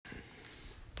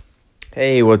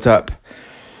Hey, what's up?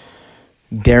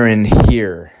 Darren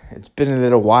here. It's been a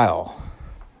little while.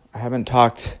 I haven't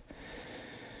talked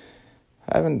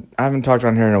around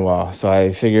here in a while, so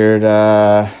I figured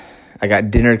I got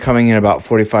dinner coming in about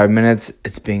 45 minutes.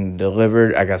 It's being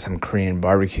delivered. I got some Korean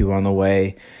barbecue on the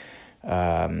way.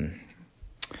 That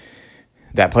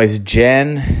place,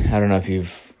 Jen, I don't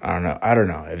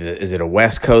know. Is it a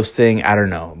West Coast thing? I don't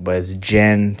know, but it's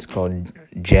Jen. It's called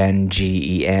Jen,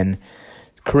 Gen.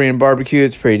 Korean barbecue.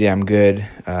 It's pretty damn good.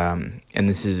 And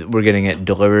we're getting it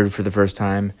delivered for the first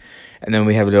time. And then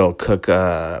we have a little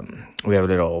I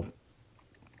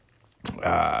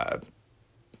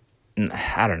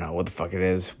don't know what the fuck it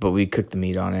is, but we cooked the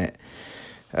meat on it.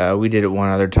 We did it one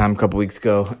other time a couple weeks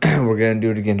ago. We're going to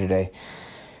do it again today.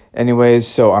 Anyways,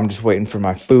 so I'm just waiting for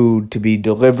my food to be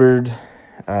delivered.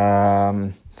 Yeah,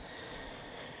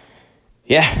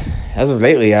 as of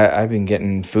lately, I've been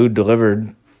getting food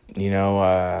delivered,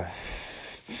 probably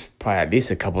at least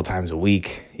a couple times a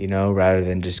week, rather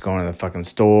than just going to the fucking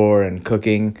store and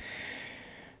cooking.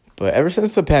 But ever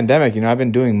since the pandemic, I've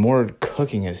been doing more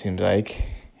cooking, it seems like,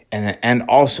 and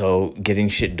also getting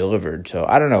shit delivered. So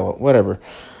I don't know, whatever.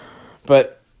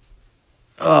 But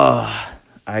I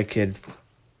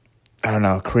don't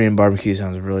know, Korean barbecue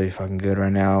sounds really fucking good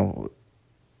right now.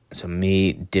 Some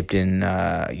meat dipped in,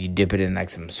 you dip it in like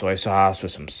some soy sauce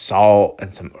with some salt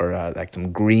and some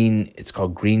green, it's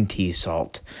called green tea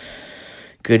salt.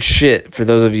 Good shit. For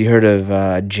those of you heard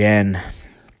of Jen,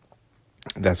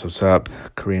 that's what's up,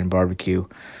 Korean barbecue.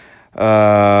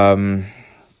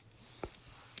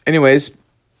 Anyways,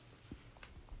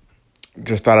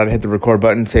 just thought I'd hit the record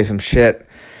button, say some shit.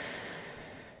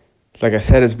 Like I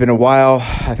said, it's been a while.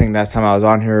 I think last time I was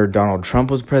on here, Donald Trump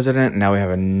was president. Now we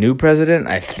have a new president,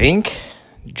 I think.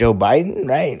 Joe Biden,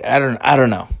 right? I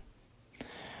don't know.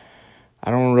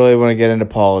 I don't really want to get into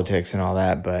politics and all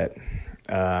that, but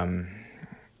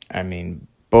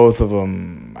both of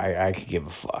them, I could give a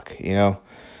fuck, Yeah,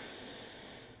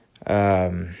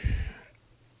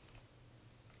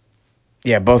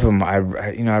 both of them, I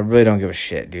really don't give a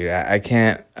shit, dude. I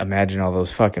can't imagine all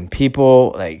those fucking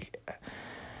people, like,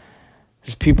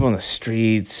 there's people in the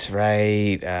streets,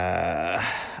 right? I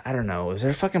don't know. Is there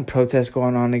a fucking protest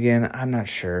going on again? I'm not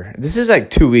sure. This is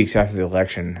like 2 weeks after the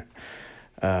election.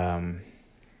 Right,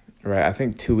 I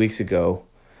think 2 weeks ago,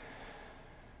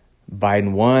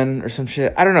 Biden won or some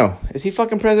shit. I don't know. Is he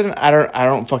fucking president? I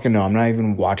don't fucking know. I'm not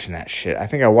even watching that shit. I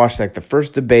think I watched like the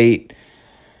first debate,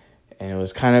 and it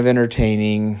was kind of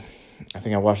entertaining. I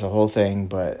think I watched the whole thing,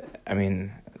 but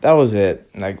that was it.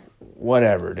 Like,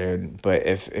 whatever, dude. But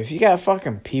if you got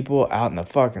fucking people out in the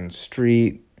fucking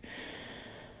street,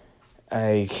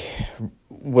 like,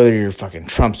 whether you're fucking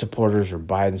Trump supporters or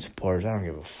Biden supporters, I don't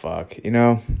give a fuck, it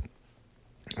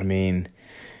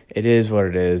is what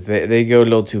it is. They go a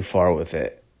little too far with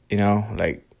it,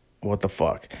 like, what the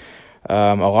fuck.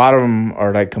 A lot of them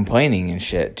are like complaining and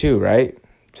shit too, right?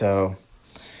 So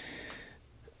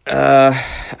I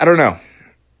don't know.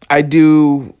 I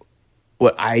do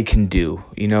what I can do,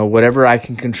 whatever I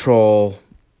can control.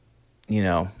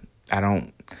 I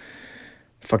don't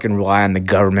fucking rely on the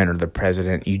government or the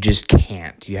president. You just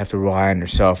can't. You have to rely on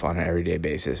yourself on an everyday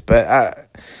basis. But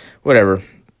whatever.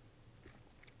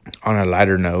 On a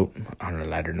lighter note, I don't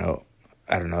know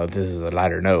if this is a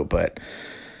lighter note, but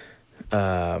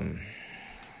a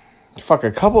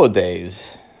couple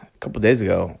days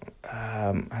ago,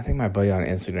 I think my buddy on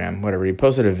Instagram, whatever, he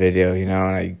posted a video, and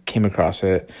I came across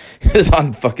it. It was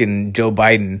on fucking Joe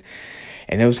Biden,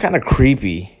 and it was kind of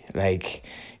creepy. Like,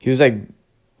 he was like,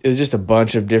 it was just a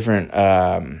bunch of different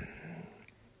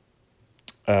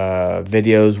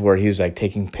videos where he was like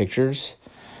taking pictures,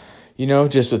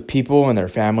 just with people and their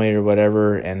family or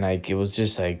whatever, and like, it was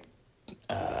just like,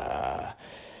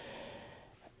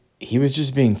 he was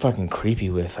just being fucking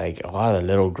creepy with like a lot of the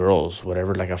little girls,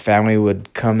 whatever. Like, a family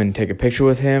would come and take a picture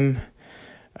with him.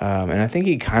 And I think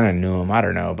he kind of knew him. I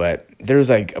don't know. But there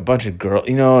was like a bunch of girls,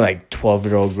 like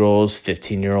 12-year-old girls,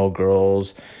 15-year-old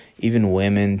girls, even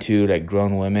women too, like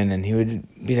grown women. And he would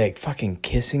be like fucking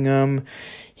kissing them.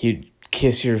 He'd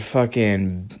kiss your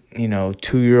fucking,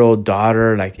 2-year-old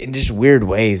daughter, like in just weird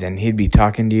ways. And he'd be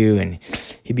talking to you and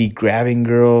he'd be grabbing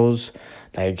girls.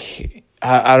 Like,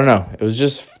 I don't know. It was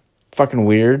just fucking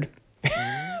weird. It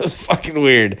was fucking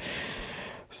weird.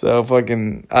 So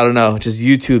fucking, I don't know, just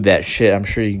YouTube that shit. I'm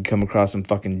sure you can come across some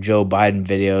fucking Joe Biden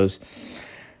videos,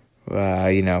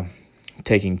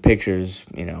 taking pictures,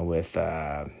 with,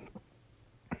 I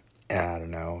don't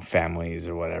know, families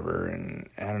or whatever. And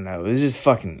I don't know, it was just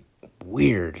fucking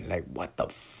weird. Like, what the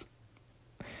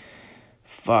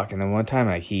fuck? And then one time,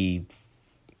 like, he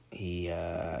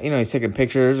he's taking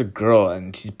pictures. There's a girl,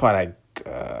 and she's probably like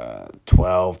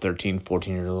 12, 13,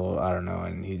 14 years old. I don't know.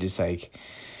 And he just like,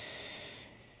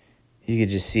 you could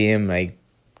just see him like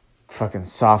fucking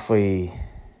softly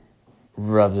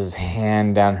rubs his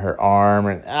hand down her arm.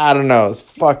 And I don't know. It's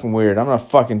fucking weird. I'm going to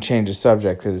fucking change the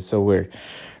subject because it's so weird.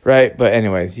 Right? But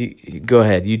anyways, you go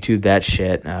ahead. YouTube that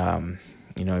shit.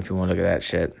 If you want to look at that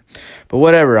shit. But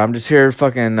whatever. I'm just here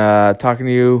fucking talking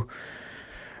to you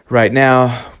right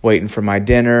now, waiting for my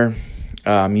dinner.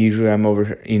 Usually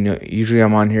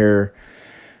I'm on here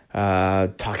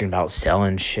talking about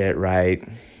selling shit, right?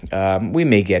 We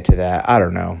may get to that. I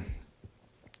don't know.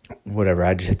 Whatever.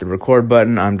 I just hit the record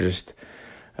button. I'm just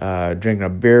drinking a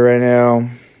beer right now.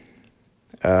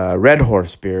 Red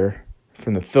Horse beer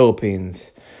from the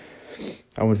Philippines.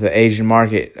 I went to the Asian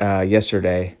market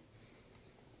yesterday.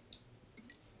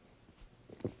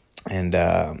 And,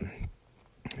 I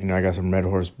got some Red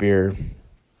Horse beer.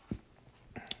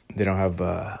 They don't have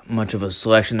much of a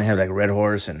selection. They have like Red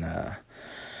Horse and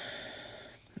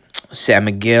San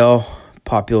Miguel,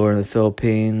 popular in the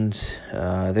Philippines.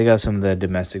 They got some of the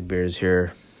domestic beers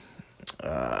here.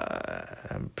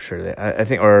 I'm sure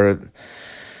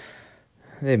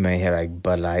they may have like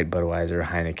Bud Light, Budweiser,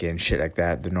 Heineken, shit like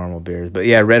that, the normal beers. But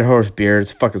yeah, Red Horse beer,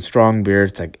 it's fucking strong beer.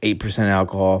 It's like 8%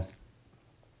 alcohol.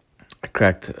 I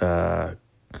cracked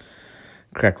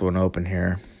one open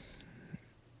here.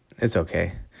 It's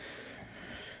okay.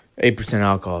 8%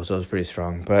 alcohol, so it's pretty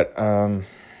strong. But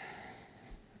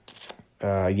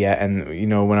yeah, and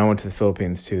when I went to the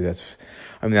Philippines too, that's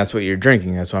what you're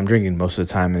drinking. That's what I'm drinking most of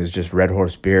the time is just Red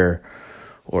Horse beer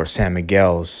or San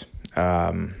Miguel's.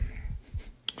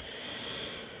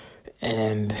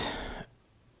 And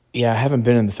yeah, I haven't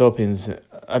been in the Philippines.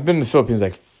 I've been in the Philippines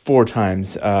like 4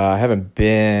 times.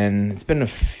 It's been a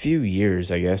few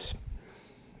years, I guess.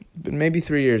 But maybe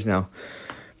 3 years now.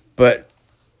 But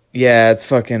yeah, it's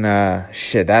fucking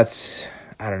shit. I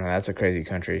don't know, that's a crazy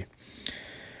country.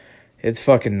 It's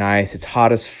fucking nice. It's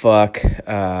hot as fuck.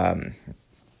 One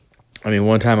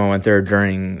time I went there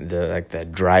during the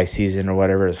dry season or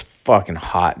whatever. It's fucking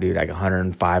hot, dude. Like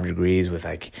 105 degrees with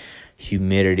like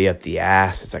humidity up the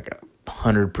ass. It's like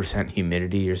 100%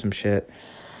 humidity or some shit.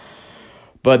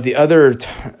 But the other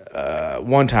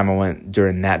one time I went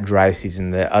during that dry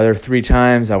season. The other 3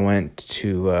 times I went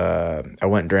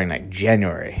during like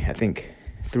January. I think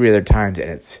 3 other times,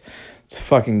 and it's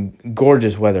fucking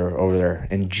gorgeous weather over there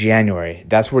in January.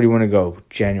 That's where you want to go,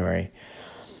 January.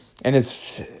 And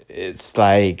it's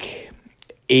like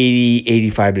 80,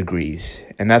 85 degrees.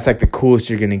 And that's like the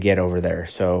coolest you're going to get over there.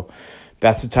 So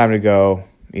that's the time to go,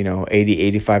 80,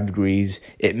 85 degrees.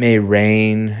 It may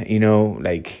rain,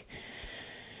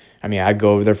 I'd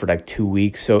go over there for like 2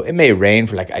 weeks. So it may rain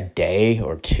for like a day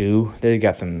or 2. They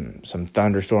got some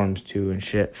thunderstorms too and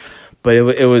shit. But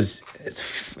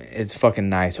it's fucking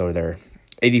nice over there.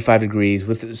 85 degrees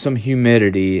with some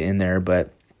humidity in there,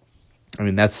 but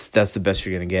that's the best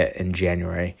you're gonna get in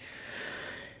January.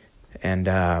 And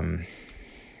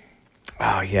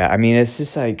it's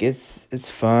just like it's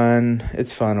fun.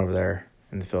 It's fun over there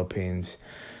in the Philippines.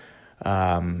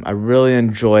 I really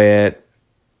enjoy it.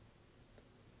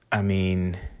 I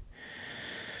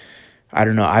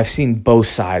don't know. I've seen both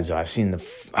sides though.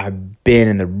 I've been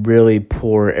in the really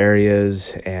poor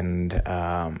areas, and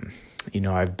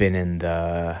I've been in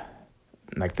the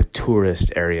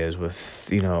tourist areas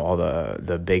with all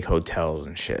the big hotels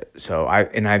and shit. So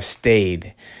I've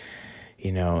stayed,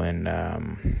 in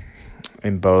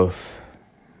both.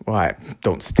 Well, I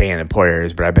don't stay in the poor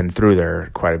areas, but I've been through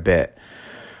there quite a bit.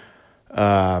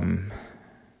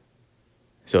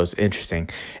 So it's interesting.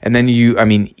 And then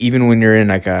even when you're in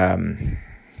like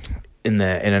in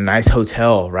a nice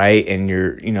hotel, right? And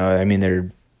you're,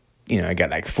 they're, I got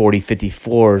like 40, 50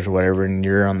 floors or whatever, and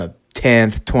you're on the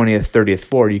 10th, 20th, 30th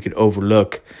floor, you could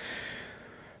overlook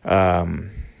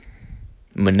Manila.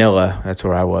 That's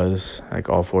where I was, like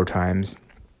all 4 times.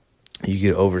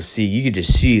 You could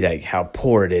just see like how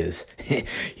poor it is,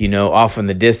 off in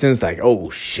the distance, like, oh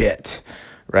shit,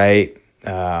 right?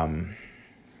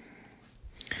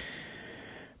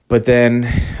 But then,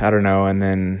 I don't know, and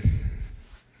then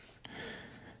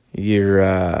you're,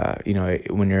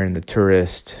 when you're in the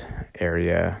tourist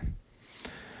area,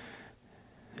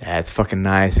 yeah, it's fucking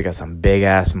nice. They got some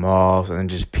big-ass malls, and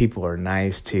just people are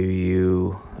nice to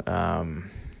you.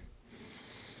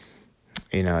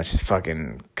 It's just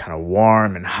fucking kind of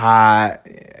warm and hot.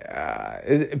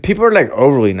 People are, like,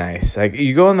 overly nice. Like,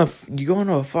 you go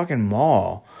into a fucking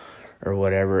mall or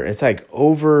whatever, it's, like,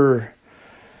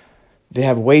 they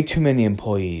have way too many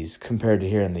employees compared to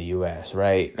here in the U.S.,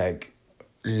 right? Like,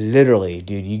 literally,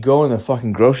 dude, you go in the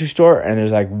fucking grocery store and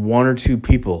there's like one or two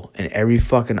people in every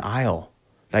fucking aisle,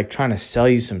 like trying to sell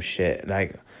you some shit.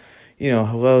 Like,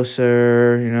 hello,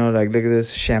 sir, like, look at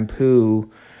this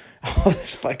shampoo, all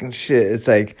this fucking shit. It's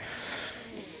like,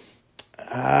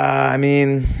 I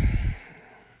mean,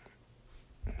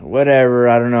 whatever.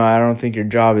 I don't know. I don't think your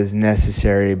job is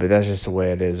necessary, but that's just the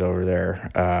way it is over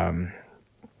there.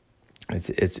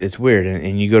 It's weird.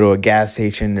 And you go to a gas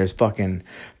station, there's fucking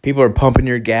people are pumping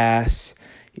your gas,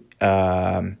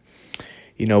 washing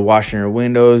your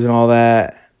windows and all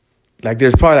that. Like,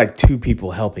 there's probably like two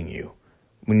people helping you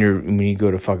when you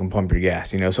go to fucking pump your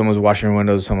gas. Someone's washing your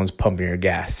windows, someone's pumping your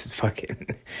gas. It's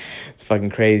fucking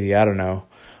crazy. I don't know.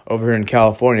 Over here in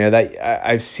California, that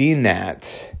I've seen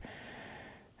that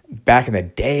back in the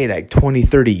day, like 20,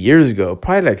 30 years ago,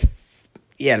 probably like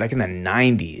in the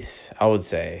 90s, I would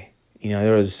say.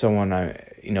 There was someone,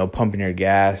 pumping your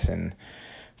gas and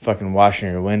fucking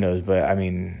washing your windows. But, I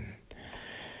mean,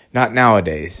 not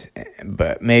nowadays.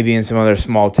 But maybe in some other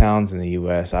small towns in the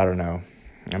U.S., I don't know.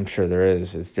 I'm sure there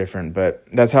is. It's different. But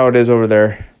that's how it is over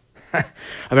there. I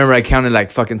remember I counted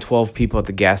like fucking 12 people at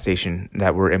the gas station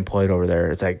that were employed over there.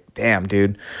 It's like, damn,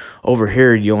 dude. Over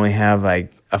here, you only have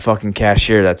like a fucking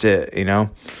cashier. That's it,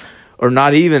 Or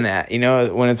not even that,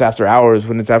 when it's after hours,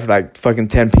 when it's after like fucking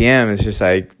 10 p.m., it's just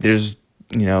like there's,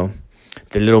 the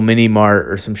little mini mart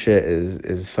or some shit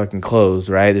is fucking closed,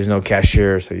 right? There's no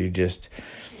cashier, so you just,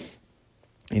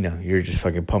 you're just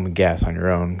fucking pumping gas on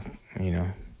your own,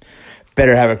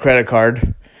 Better have a credit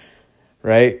card,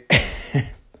 right?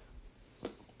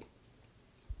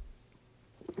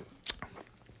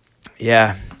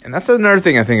 Yeah, and that's another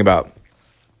thing I think about.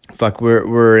 Fuck,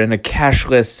 we're in a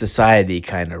cashless society,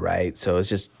 kind of, right? So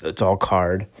it's all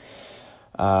card,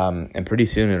 and pretty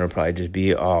soon it'll probably just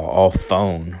be all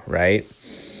phone, right?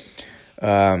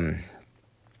 But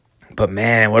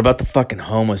man, what about the fucking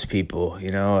homeless people?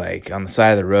 Like on the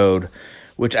side of the road,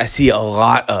 which I see a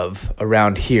lot of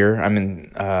around here. I'm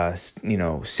in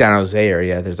San Jose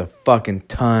area. There's a fucking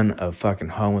ton of fucking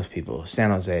homeless people. San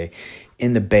Jose,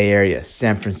 in the Bay Area,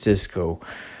 San Francisco.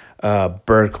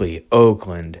 Berkeley,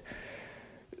 Oakland,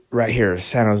 right here,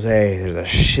 San Jose, there's a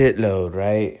shitload,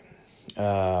 right?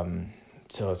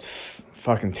 So it's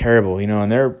fucking terrible,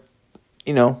 and they're,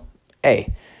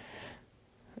 hey,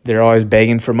 they're always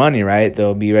begging for money, right?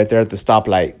 They'll be right there at the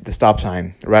stoplight, the stop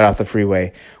sign, right off the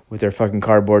freeway with their fucking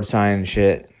cardboard sign and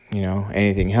shit,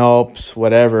 anything helps,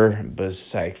 whatever, but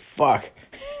it's like, fuck.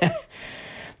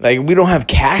 Like, we don't have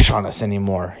cash on us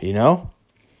anymore,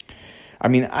 I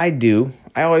mean, I do.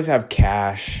 I always have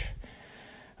cash,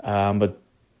 but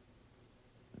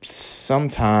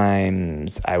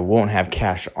sometimes I won't have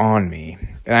cash on me.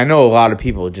 And I know a lot of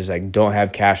people just like don't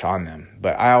have cash on them,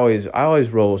 but I always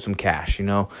roll with some cash.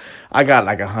 I got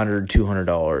like $100,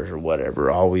 $200 or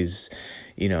whatever, always,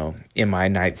 in my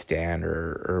nightstand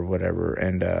or whatever,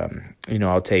 and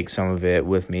I'll take some of it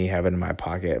with me, have it in my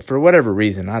pocket for whatever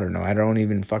reason. I don't know. I don't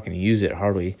even fucking use it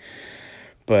hardly,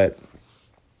 but.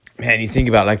 Man, you think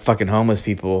about like fucking homeless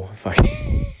people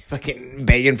fucking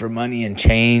begging for money and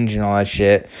change and all that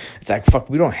shit. It's like, fuck,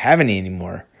 we don't have any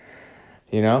anymore,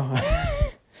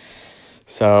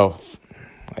 So,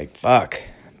 like, fuck.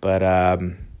 But I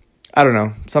don't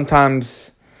know.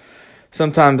 Sometimes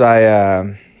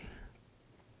I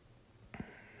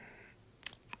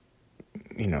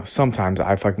sometimes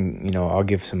I fucking, I'll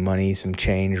give some money, some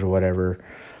change or whatever,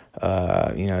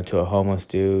 to a homeless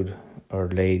dude or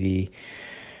lady.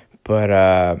 But,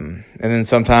 and then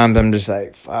sometimes I'm just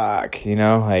like, fuck,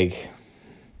 like,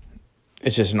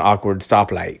 it's just an awkward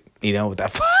stoplight, with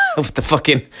that, with the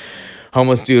fucking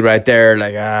homeless dude right there,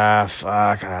 like,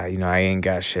 fuck, I ain't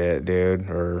got shit, dude,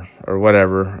 or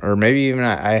whatever. Or maybe even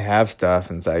I have stuff,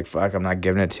 and it's like, fuck, I'm not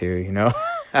giving it to you,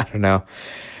 I don't know.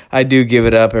 I do give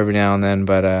it up every now and then,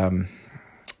 but,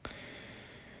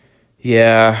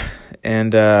 yeah,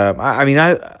 and,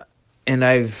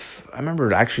 I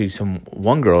remember actually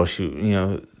one girl, she,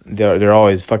 they're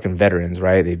always fucking veterans,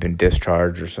 right? They've been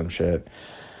discharged or some shit.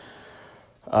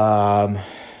 Yeah,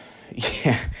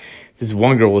 this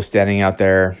one girl was standing out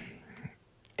there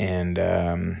and,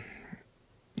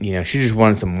 she just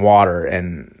wanted some water,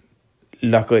 and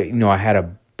luckily, I had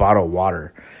a bottle of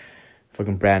water,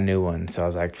 fucking brand new one. So I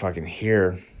was like, fucking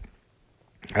here.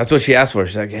 That's what she asked for.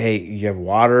 She's like, hey, you have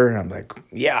water? And I'm like,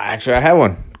 yeah, actually I have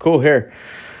one. Cool, here.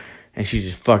 And she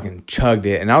just fucking chugged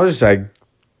it. And I was just like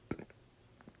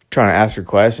trying to ask her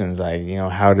questions like,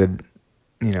 how'd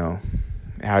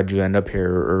you end up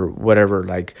here or whatever?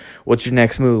 Like, what's your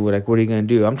next move? Like, what are you going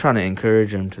to do? I'm trying to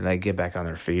encourage them to like get back on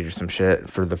their feet or some shit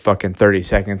for the fucking 30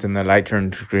 seconds and the light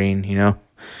turns green,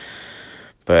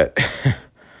 But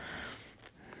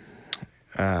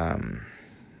Yeah,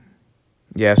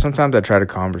 sometimes I try to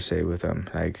conversate with him.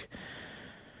 Like,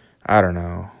 I don't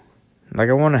know. Like,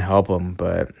 I want to help him,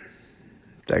 but,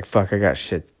 like, fuck, I got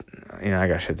shit. I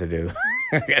got shit to do.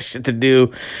 I got shit to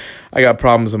do. I got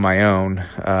problems of my own.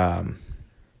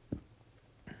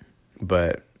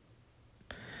 But,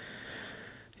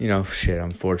 shit,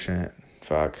 I'm fortunate.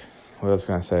 Fuck. What else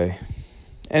can I say?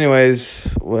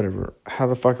 Anyways, whatever. How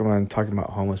the fuck am I talking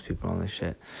about homeless people on this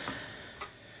shit?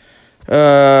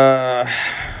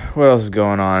 What else is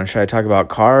going on? Should I talk about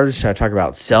cars? Should I talk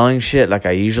about selling shit like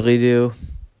I usually do?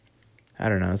 I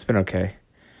don't know. It's been okay.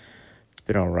 It's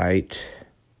been all right.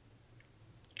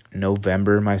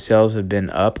 November, my sales have been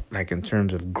up, like in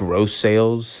terms of gross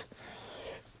sales.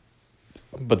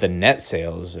 But the net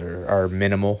sales are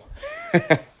minimal.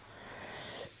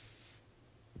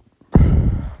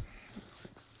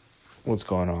 What's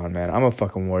going on, man? I'm a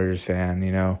fucking Warriors fan,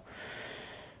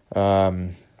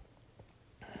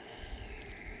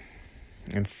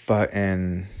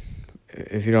 And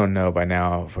if you don't know by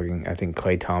now, I think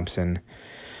Klay Thompson,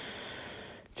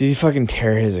 did he fucking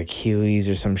tear his Achilles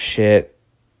or some shit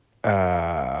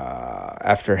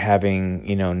after having,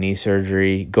 knee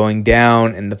surgery, going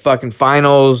down in the fucking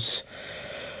finals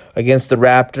against the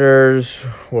Raptors,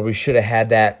 where we should have had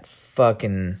that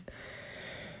fucking,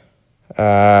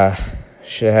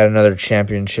 should have had another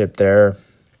championship there.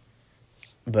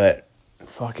 But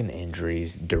fucking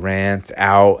injuries. Durant's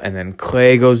out, and then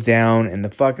Klay goes down in the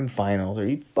fucking finals. Are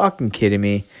you fucking kidding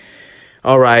me?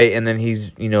 All right, and then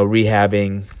he's,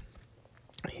 rehabbing.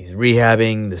 He's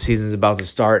rehabbing. The season's about to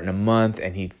start in a month,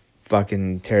 and he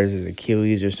fucking tears his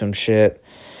Achilles or some shit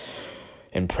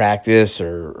in practice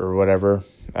or whatever.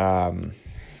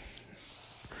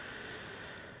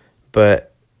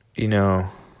 But,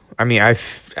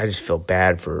 I just feel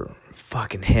bad for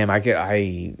fucking him. I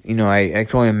can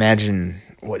only imagine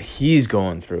what he's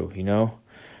going through,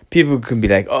 People can be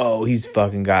like, oh, he's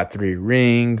fucking got 3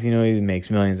 rings, he makes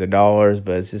millions of dollars,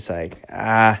 but it's just like,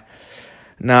 nah,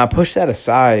 push that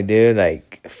aside, dude.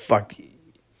 Like, fuck,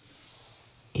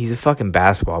 he's a fucking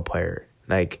basketball player,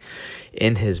 like,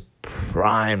 in his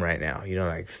prime right now,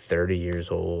 like 30 years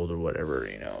old or whatever,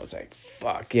 it's like,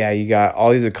 fuck, yeah, you got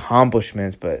all these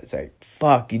accomplishments, but it's like,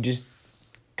 fuck, you just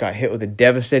got hit with a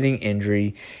devastating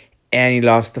injury, and he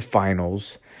lost the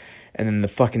finals, and then the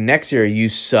fucking next year you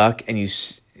suck, and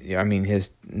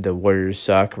the Warriors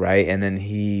suck, right? And then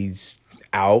he's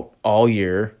out all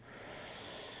year,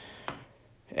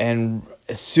 and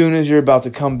as soon as you're about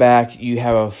to come back, you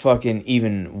have a fucking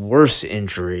even worse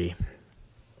injury.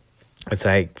 It's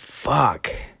like,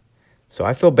 fuck. So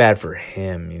I feel bad for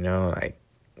him, like,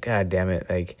 god damn it,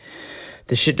 like,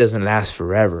 this shit doesn't last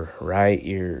forever, right?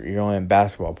 You're only a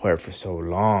basketball player for so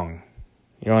long.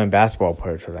 You're only a basketball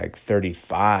player for like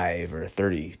 35 or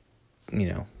 30,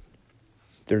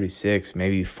 36,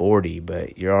 maybe 40,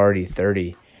 but you're already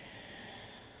 30.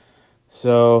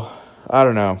 So, I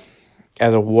don't know.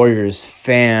 As a Warriors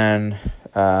fan,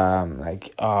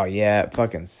 like, oh yeah, it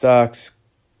fucking sucks,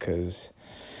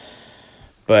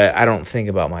 but I don't think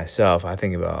about myself. I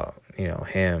think about,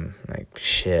 him, like,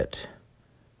 shit.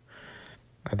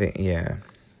 I think, yeah.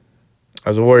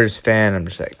 As a Warriors fan, I'm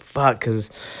just like, fuck,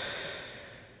 because,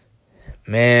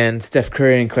 man, Steph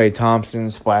Curry and Klay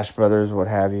Thompson, Splash Brothers, what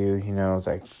have you, it's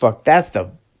like, fuck, that's the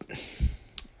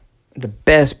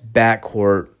best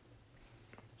backcourt,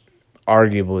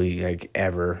 arguably, like,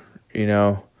 ever,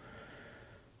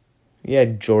 Yeah,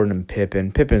 Jordan and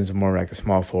Pippen. Pippen's more like a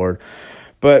small forward.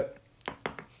 But,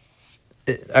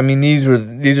 these are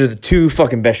the 2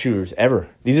 fucking best shooters ever.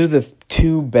 These are the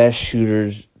 2 best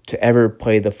shooters to ever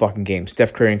play the fucking game.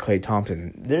 Steph Curry and Klay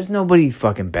Thompson. There's nobody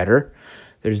fucking better.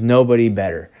 There's nobody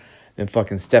better than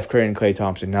fucking Steph Curry and Klay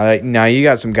Thompson. Now you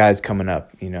got some guys coming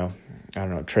up, I don't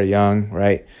know, Trae Young,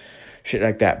 right? Shit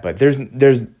like that. But there's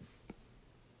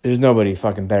nobody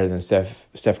fucking better than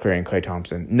Steph Curry and Klay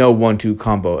Thompson. No 1-2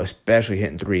 combo, especially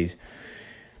hitting threes.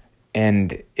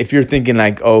 And if you're thinking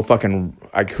like, oh, fucking,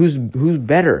 like, who's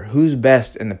better? Who's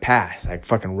best in the past? Like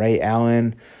fucking Ray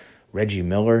Allen, Reggie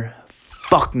Miller?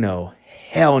 Fuck no.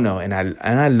 Hell no. And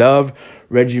I love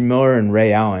Reggie Miller and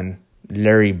Ray Allen.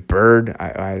 Larry Bird,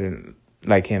 I didn't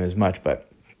like him as much,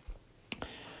 but,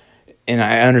 and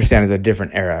I understand it's a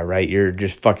different era, right? You're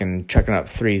just fucking chucking up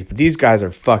threes, but these guys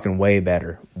are fucking way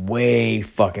better. Way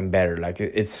fucking better. Like,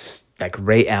 it's like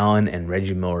Ray Allen and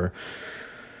Reggie Miller.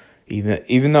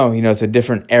 Even though, it's a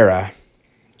different era,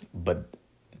 but,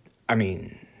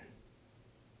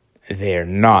 they are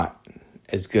not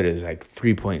as good as, like,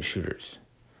 3-point shooters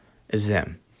as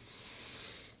them.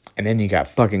 And then you got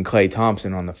fucking Klay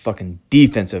Thompson on the fucking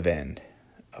defensive end.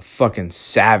 A fucking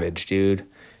savage, dude.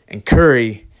 And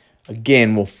Curry,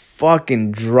 again, will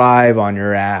fucking drive on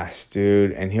your ass,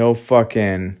 dude. And he'll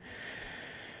fucking...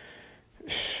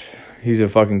 He's a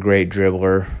fucking great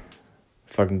dribbler.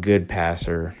 Fucking good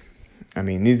passer. I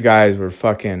mean, these guys were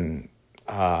fucking...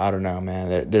 I don't know,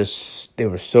 man. They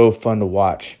were so fun to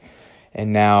watch.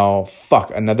 And now,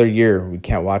 another year, we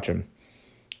can't watch them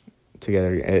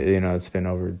together. You know, it's been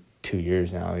over 2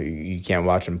 years now. You can't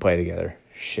watch them play together.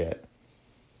 Shit.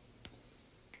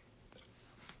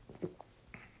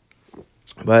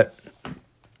 But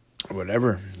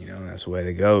whatever, you know, that's the way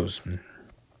it goes.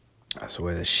 That's the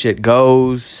way the shit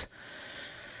goes.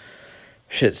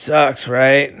 Shit sucks,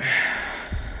 right?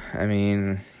 I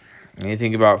mean, you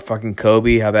think about fucking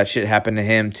Kobe, how that shit happened to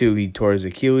him too. He tore his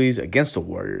Achilles against the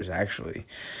Warriors, actually.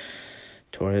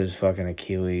 Tore his fucking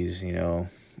Achilles, you know.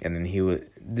 And then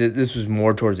this was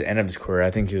more towards the end of his career. I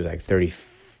think he was like 30.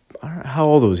 I don't know, how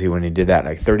old was he when he did that?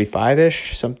 Like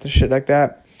 35-ish, something shit like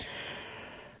that.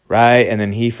 Right? And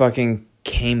then he fucking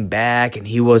came back and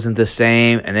he wasn't the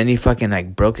same. And then he fucking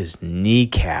like broke his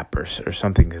kneecap or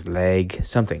something, his leg,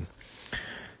 something.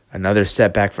 Another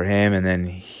setback for him. And then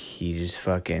he just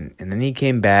fucking... And then he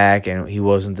came back and he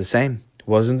wasn't the same.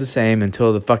 Wasn't the same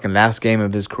until the fucking last game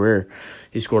of his career.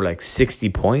 He scored like 60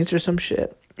 points or some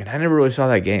shit. And I never really saw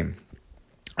that game.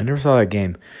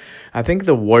 I think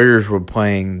the Warriors were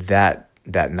playing that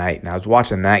night. And I was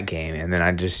watching that game. And then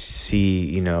I just see,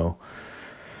 you know...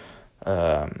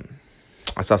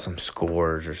 I saw some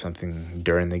scores or something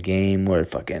during the game where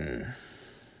fucking,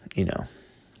 you know,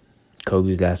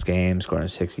 Kobe's last game, scoring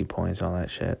 60 points, all that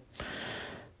shit.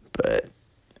 But,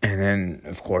 and then,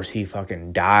 of course, he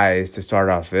fucking dies to start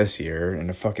off this year. And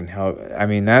the fucking hell, I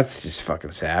mean, that's just fucking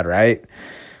sad, right?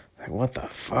 Like, what the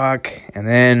fuck? And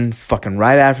then fucking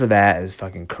right after that is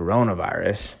fucking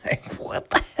coronavirus. Like,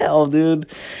 what the hell,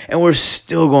 dude? And we're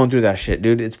still going through that shit,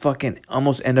 dude. It's fucking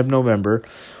almost end of November.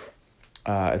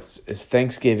 It's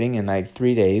Thanksgiving in like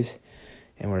 3 days,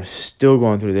 and we're still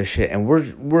going through this shit, and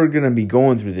we're gonna be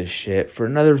going through this shit for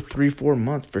another 3-4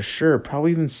 months for sure,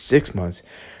 probably even 6 months.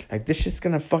 Like, this shit's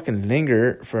gonna fucking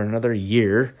linger for another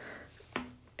year,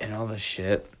 and all this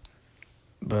shit.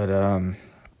 But I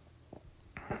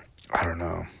don't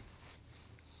know.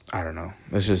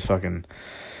 It's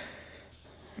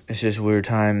just weird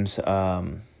times.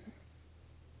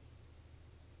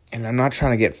 And I'm not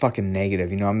trying to get fucking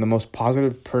negative. You know, I'm the most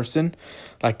positive person,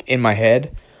 like, in my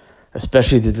head.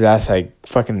 Especially this last, like,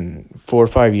 fucking 4 or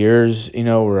 5 years, you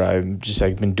know, where I've just,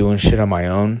 like, been doing shit on my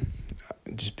own.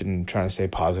 Just been trying to stay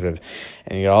positive.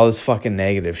 And you get all this fucking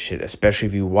negative shit, especially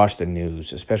if you watch the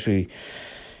news. Especially,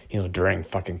 you know, during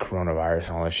fucking coronavirus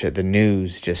and all that shit. The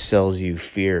news just sells you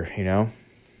fear, you know?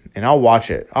 And I'll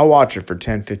watch it. I'll watch it for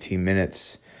 10, 15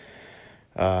 minutes,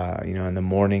 you know, in the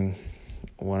morning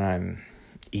when I'm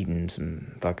eating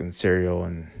some fucking cereal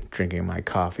and drinking my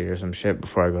coffee or some shit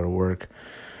before I go to work.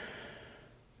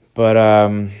 But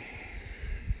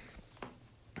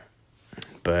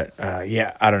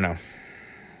yeah, I don't know.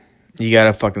 You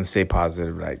gotta fucking stay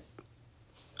positive. Like,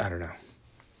 I don't know.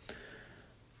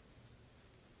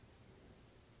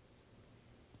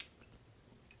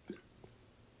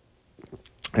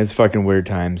 It's fucking weird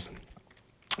times.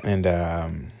 And,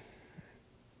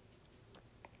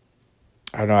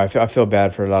 I don't know, I feel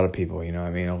bad for a lot of people, you know. I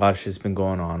mean, a lot of shit's been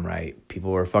going on, right?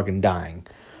 People are fucking dying,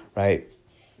 right?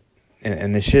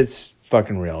 And this shit's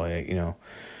fucking real, you know.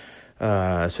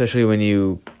 Especially when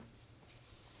you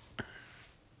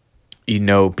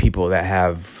know people that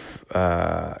have,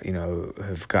 you know,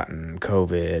 have gotten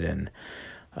COVID, and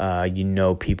you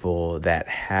know people that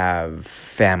have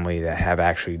family that have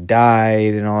actually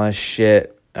died and all that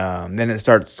shit. Then it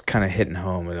starts kind of hitting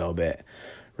home a little bit.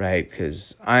 Right,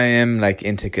 because I am like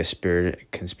into conspiracy,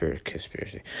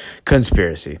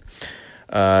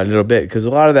 a little bit, because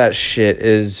a lot of that shit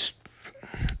is,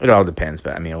 it all depends,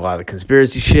 but I mean, a lot of the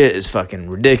conspiracy shit is fucking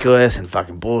ridiculous and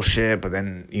fucking bullshit, but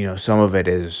then, you know, some of it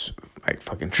is like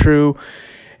fucking true,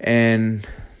 and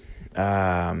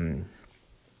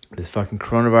this fucking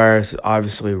coronavirus is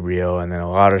obviously real, and then a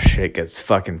lot of shit gets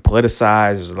fucking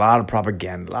politicized. There's a lot of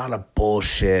propaganda, a lot of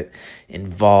bullshit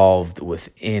involved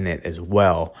within it as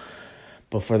well.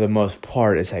 But for the most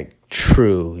part, it's like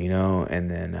true, you know?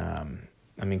 And then,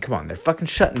 I mean, come on, they're fucking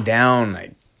shutting down,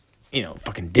 like, you know,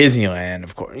 fucking Disneyland,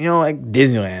 of course. You know, like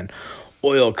Disneyland,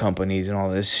 oil companies and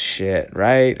all this shit,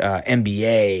 right?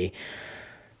 NBA.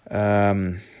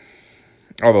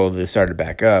 Although they started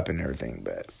back up and everything,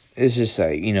 but it's just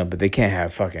like, you know, but they can't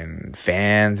have fucking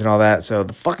fans and all that. So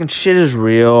the fucking shit is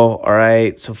real, all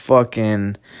right? So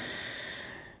fucking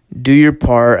do your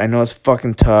part. I know it's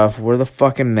fucking tough. Wear the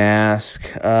fucking mask.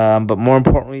 But more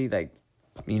importantly, like,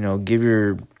 you know, give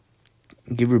your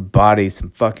Give your body some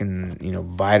fucking,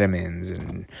 vitamins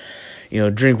and,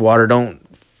 drink water. Don't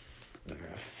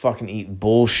fucking eat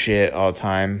bullshit all the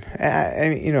time. I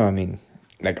mean,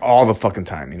 like all the fucking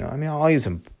time, I'll eat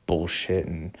some bullshit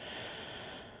and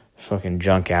fucking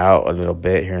junk out a little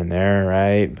bit here and there,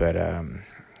 right? But,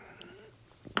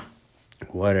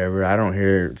 whatever. I don't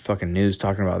hear fucking news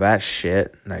talking about that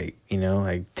shit. Like,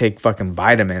 take fucking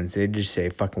vitamins. They just say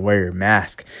fucking wear your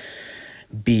mask.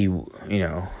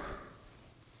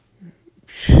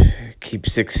 Keep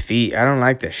 6 feet. I don't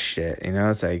like this shit.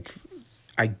 It's like,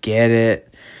 I get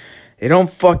it. They don't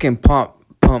fucking pump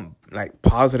like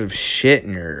positive shit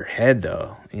in your head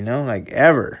though. Like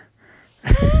ever.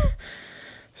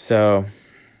 So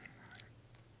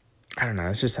I don't know.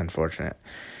 It's just unfortunate.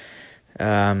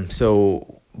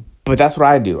 But that's what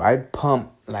I do. I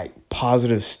pump like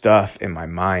positive stuff in my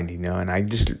mind, and I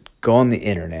just go on the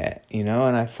internet, and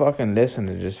I fucking listen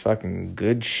to just fucking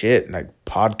good shit, like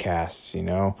podcasts,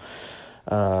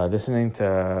 listening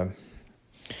to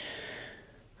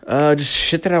just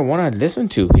shit that I want to listen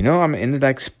to, I'm into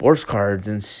like sports cards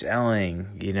and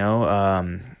selling,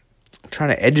 trying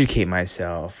to educate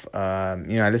myself. I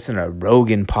listen to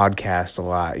Rogan podcast a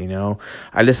lot,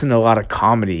 I listen to a lot of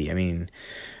comedy. I mean,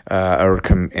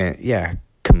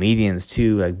 comedians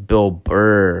too, like Bill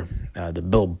Burr, the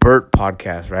Bill Burt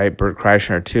podcast, right? Burt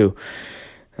Kreischer too.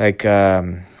 Like,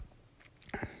 man,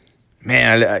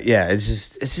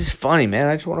 it's just funny, man.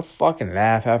 I just want to fucking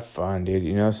laugh, have fun,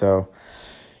 dude. So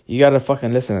you gotta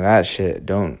fucking listen to that shit.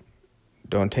 Don't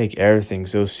take everything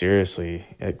so seriously.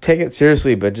 Like, take it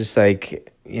seriously, but just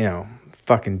like,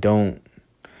 fucking don't.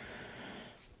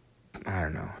 I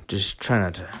don't know. Just try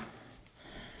not to.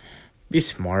 Be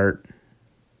smart.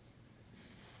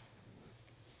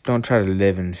 Don't try to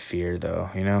live in fear, though,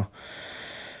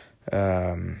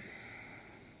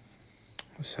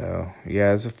 So,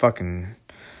 yeah, it's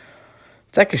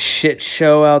like a shit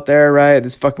show out there, right?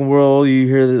 This fucking world, you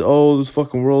hear this, this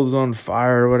fucking world is on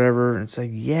fire or whatever. And it's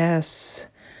like, yes.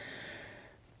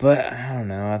 But, I don't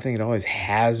know. I think it always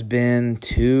has been,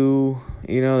 too.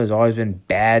 There's always been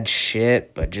bad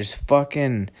shit. But just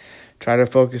fucking try to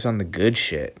focus on the good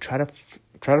shit. Try to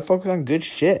focus on good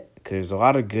shit. Because there's a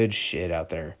lot of good shit out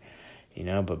there.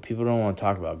 But people don't want to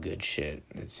talk about good shit,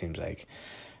 it seems like.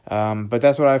 But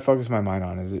that's what I focus my mind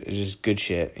on, is just good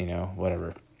shit,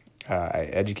 whatever. I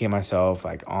educate myself,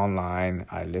 like, online.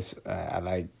 I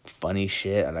like funny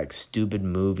shit. I like stupid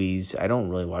movies. I don't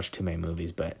really watch too many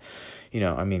movies, but,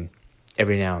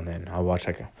 every now and then I'll watch,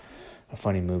 like, a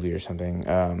funny movie or something.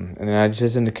 And then I just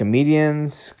listen to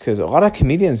comedians, because a lot of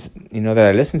comedians, that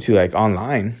I listen to, like,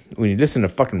 online, when you listen to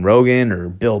fucking Rogan or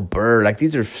Bill Burr, like,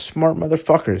 these are smart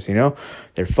motherfuckers,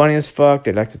 they're funny as fuck,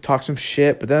 they like to talk some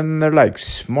shit, but then they're, like,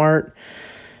 smart,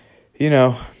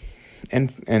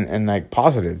 and like,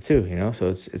 positive, too, so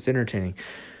it's entertaining.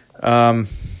 Where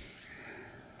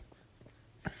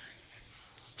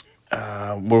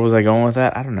was I going with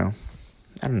that? I don't know.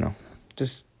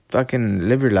 Just fucking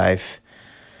live your life.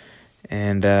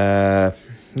 And, you're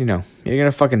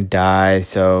gonna fucking die,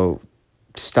 so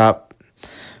stop.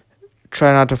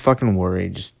 Try not to fucking worry.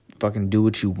 Just fucking do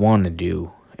what you want to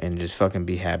do and just fucking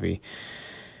be happy.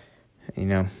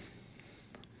 And,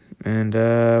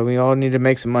 we all need to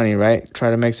make some money, right?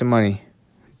 Try to make some money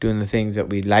doing the things that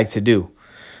we like to do.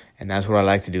 And that's what I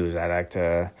like to do, is I like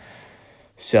to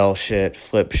sell shit,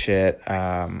 flip shit.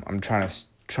 I'm trying to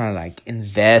like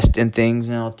invest in things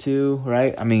now too,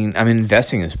 right? I mean, I'm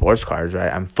investing in sports cars,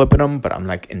 right? I'm flipping them, but I'm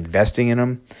like investing in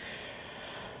them.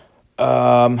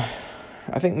 I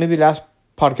think maybe last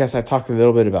podcast I talked a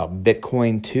little bit about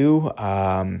Bitcoin too.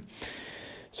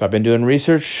 So I've been doing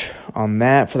research on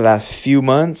that for the last few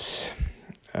months,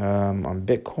 on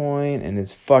Bitcoin, and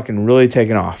it's fucking really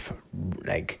taken off,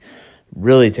 like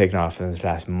really taken off in this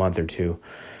last month or two.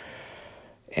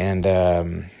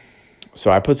 And, so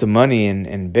I put some money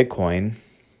in Bitcoin,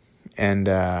 and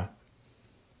I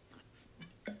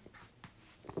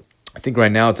think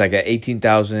right now it's like at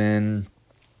 18,000,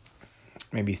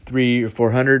 maybe 300 or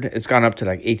 400. It's gone up to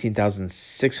like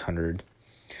 18,600.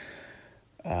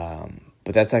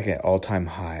 But that's like an all-time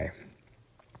high.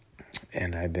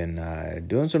 And I've been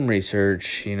doing some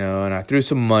research, and I threw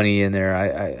some money in there.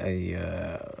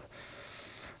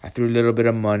 I threw a little bit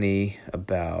of money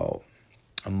about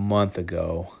a month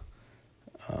ago.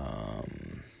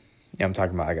 I'm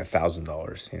talking about like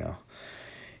 $1,000,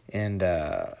 and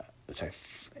it's like,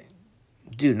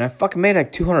 dude, and I fucking made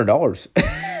like $200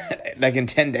 like in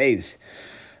 10 days.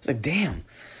 It's like, damn.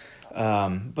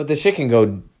 But the shit can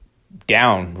go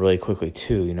down really quickly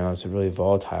too. It's really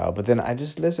volatile. But then I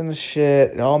just listen to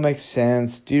shit. It all makes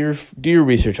sense. Do your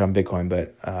research on Bitcoin.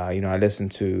 But I listen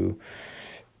to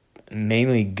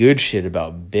mainly good shit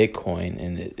about Bitcoin,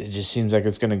 and it just seems like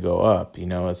it's gonna go up.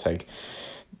 It's like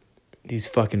these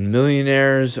fucking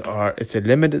millionaires it's a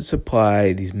limited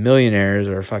supply. These millionaires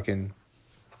are fucking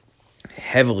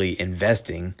heavily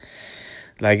investing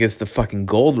like it's the fucking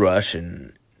gold rush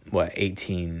in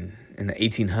in the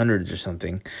 1800s or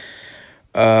something.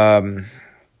 And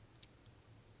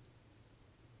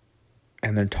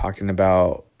they're talking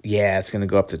about, it's going to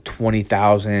go up to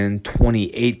 20,000,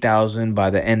 28,000 by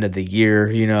the end of the year,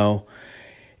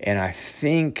 and I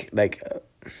think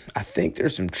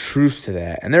there's some truth to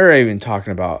that. And they're even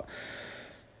talking about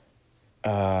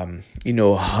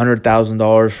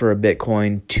 $100,000 for a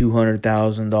Bitcoin,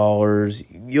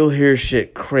 $200,000. You'll hear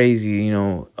shit crazy,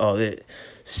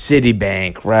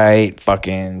 Citibank, right?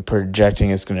 Fucking projecting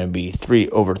it's going to be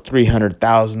over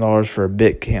 $300,000 for a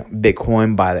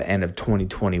Bitcoin by the end of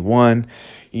 2021.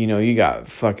 You got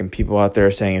fucking people out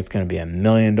there saying it's going to be $1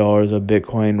 million of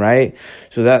Bitcoin, right?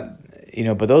 So that,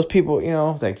 but those people,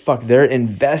 they're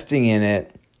investing in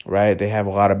it, right? They have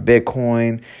a lot of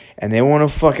Bitcoin and they want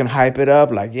to fucking hype it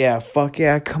up. Like,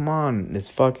 come on. Let's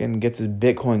fucking get this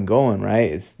Bitcoin going, right?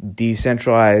 It's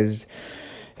decentralized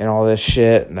and all this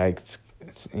shit. Like,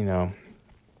 so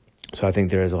I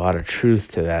think there is a lot of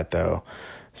truth to that though.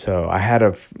 So I had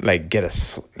to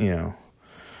get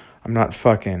I'm not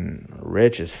fucking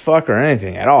rich as fuck or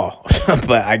anything at all,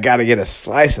 but I got to get a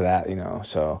slice of that,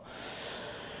 so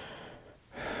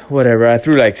whatever. I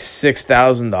threw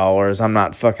 $6,000. I'm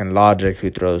not fucking Logic who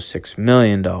throws $6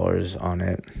 million on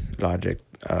it. Logic,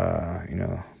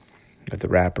 the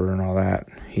rapper and all that.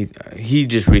 He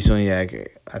just recently, I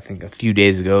think a few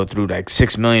days ago, threw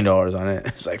 $6 million on it.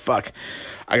 It's like, fuck,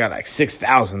 I got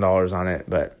 $6,000 on it,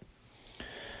 but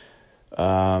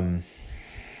I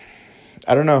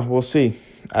don't know. We'll see.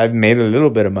 I've made a little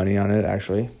bit of money on it,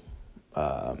 actually.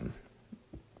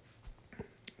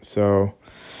 So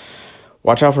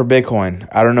watch out for Bitcoin.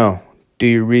 I don't know. Do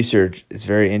your research. It's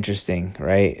very interesting,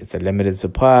 right? It's a limited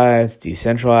supply. It's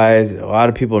decentralized. A lot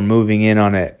of people are moving in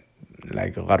on it,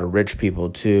 like a lot of rich people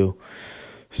too.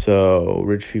 So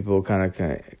rich people kind of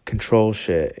control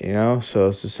shit, So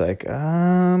it's just like,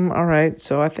 all right.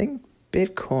 So I think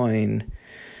Bitcoin,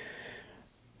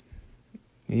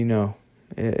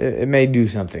 it may do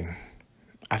something.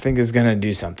 I think it's gonna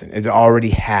do something. It already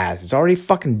has. It's already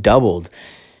fucking doubled.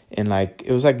 And it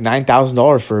was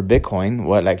 $9,000 for a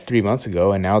Bitcoin, 3 months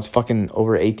ago, and now it's fucking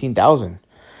over 18,000.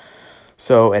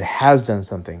 So it has done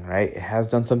something, right? It has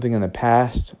done something in the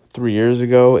past. 3 years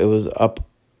ago, it was up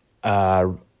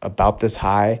about this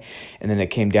high, and then it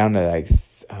came down to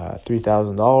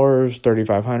 $3,000,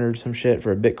 $3,500, some shit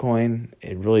for a Bitcoin.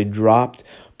 It really dropped,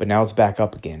 but now it's back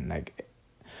up again,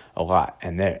 a lot.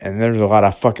 And there's a lot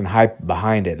of fucking hype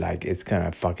behind it, it's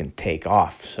gonna fucking take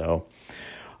off. So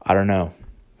I don't know.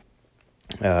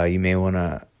 You may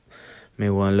wanna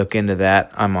look into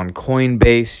that. I'm on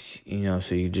Coinbase,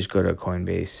 so you just go to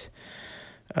Coinbase,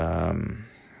 to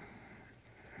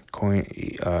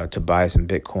buy some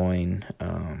Bitcoin.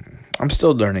 I'm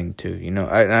still learning too.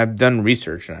 I've done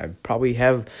research, and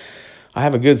I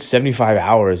have a good 75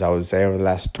 hours, I would say, over the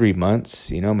last 3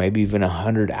 months. Maybe even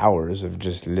 100 hours of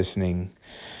just listening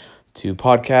to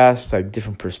podcasts,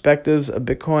 different perspectives of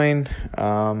Bitcoin.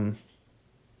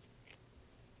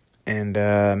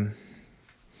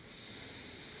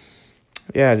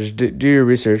 Just do your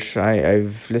research.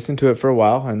 I've listened to it for a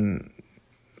while, and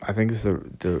I think it's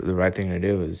the right thing to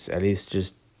do is at least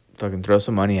just fucking throw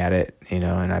some money at it,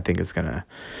 and I think it's gonna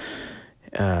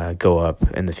go up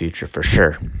in the future for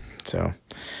sure. So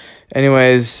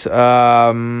anyways,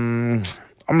 I'm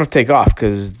gonna take off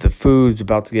because the food's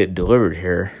about to get delivered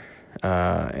here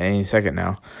any second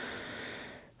now.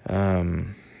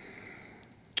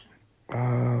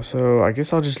 So I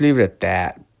guess I'll just leave it at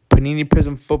that. Panini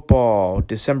Prism Football,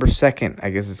 December 2nd,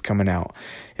 I guess it's coming out.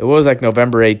 It was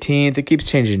November 18th. It keeps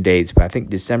changing dates, but I think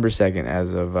December 2nd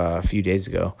as of a few days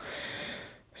ago.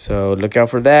 So look out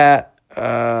for that.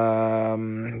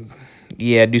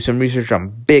 Do some research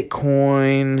on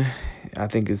Bitcoin. I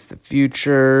think it's the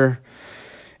future.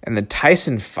 And the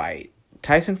Tyson fight.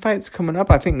 Tyson fight's coming up,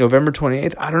 I think November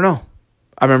 28th. I don't know.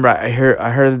 I remember I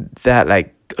heard that a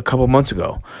couple months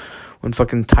ago, when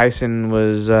fucking Tyson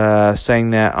was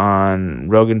saying that on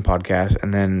Rogan podcast,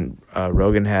 and then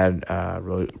Rogan had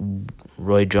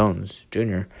Roy Jones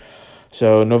Jr.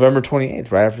 So November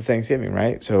 28th, right after Thanksgiving,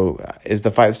 right? So is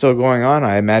the fight still going on?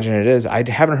 I imagine it is. I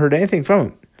haven't heard anything from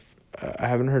him. I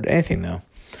haven't heard anything, though.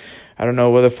 I don't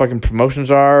know where the fucking promotions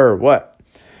are or what.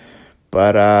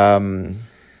 But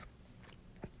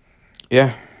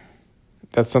yeah,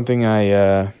 that's something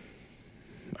I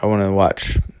want to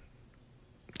watch.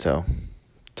 So,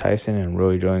 Tyson and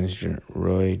Roy Jones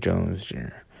Jr.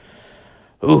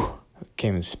 Ooh, I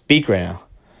can't even speak right now.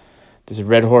 This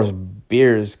Red Horse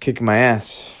beer is kicking my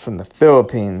ass from the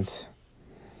Philippines.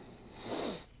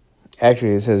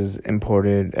 Actually, it says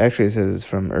imported. Actually, it says it's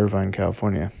from Irvine,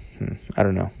 California. I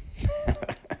don't know.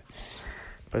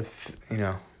 But,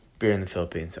 beer in the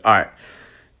Philippines. All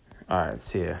right.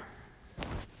 See ya.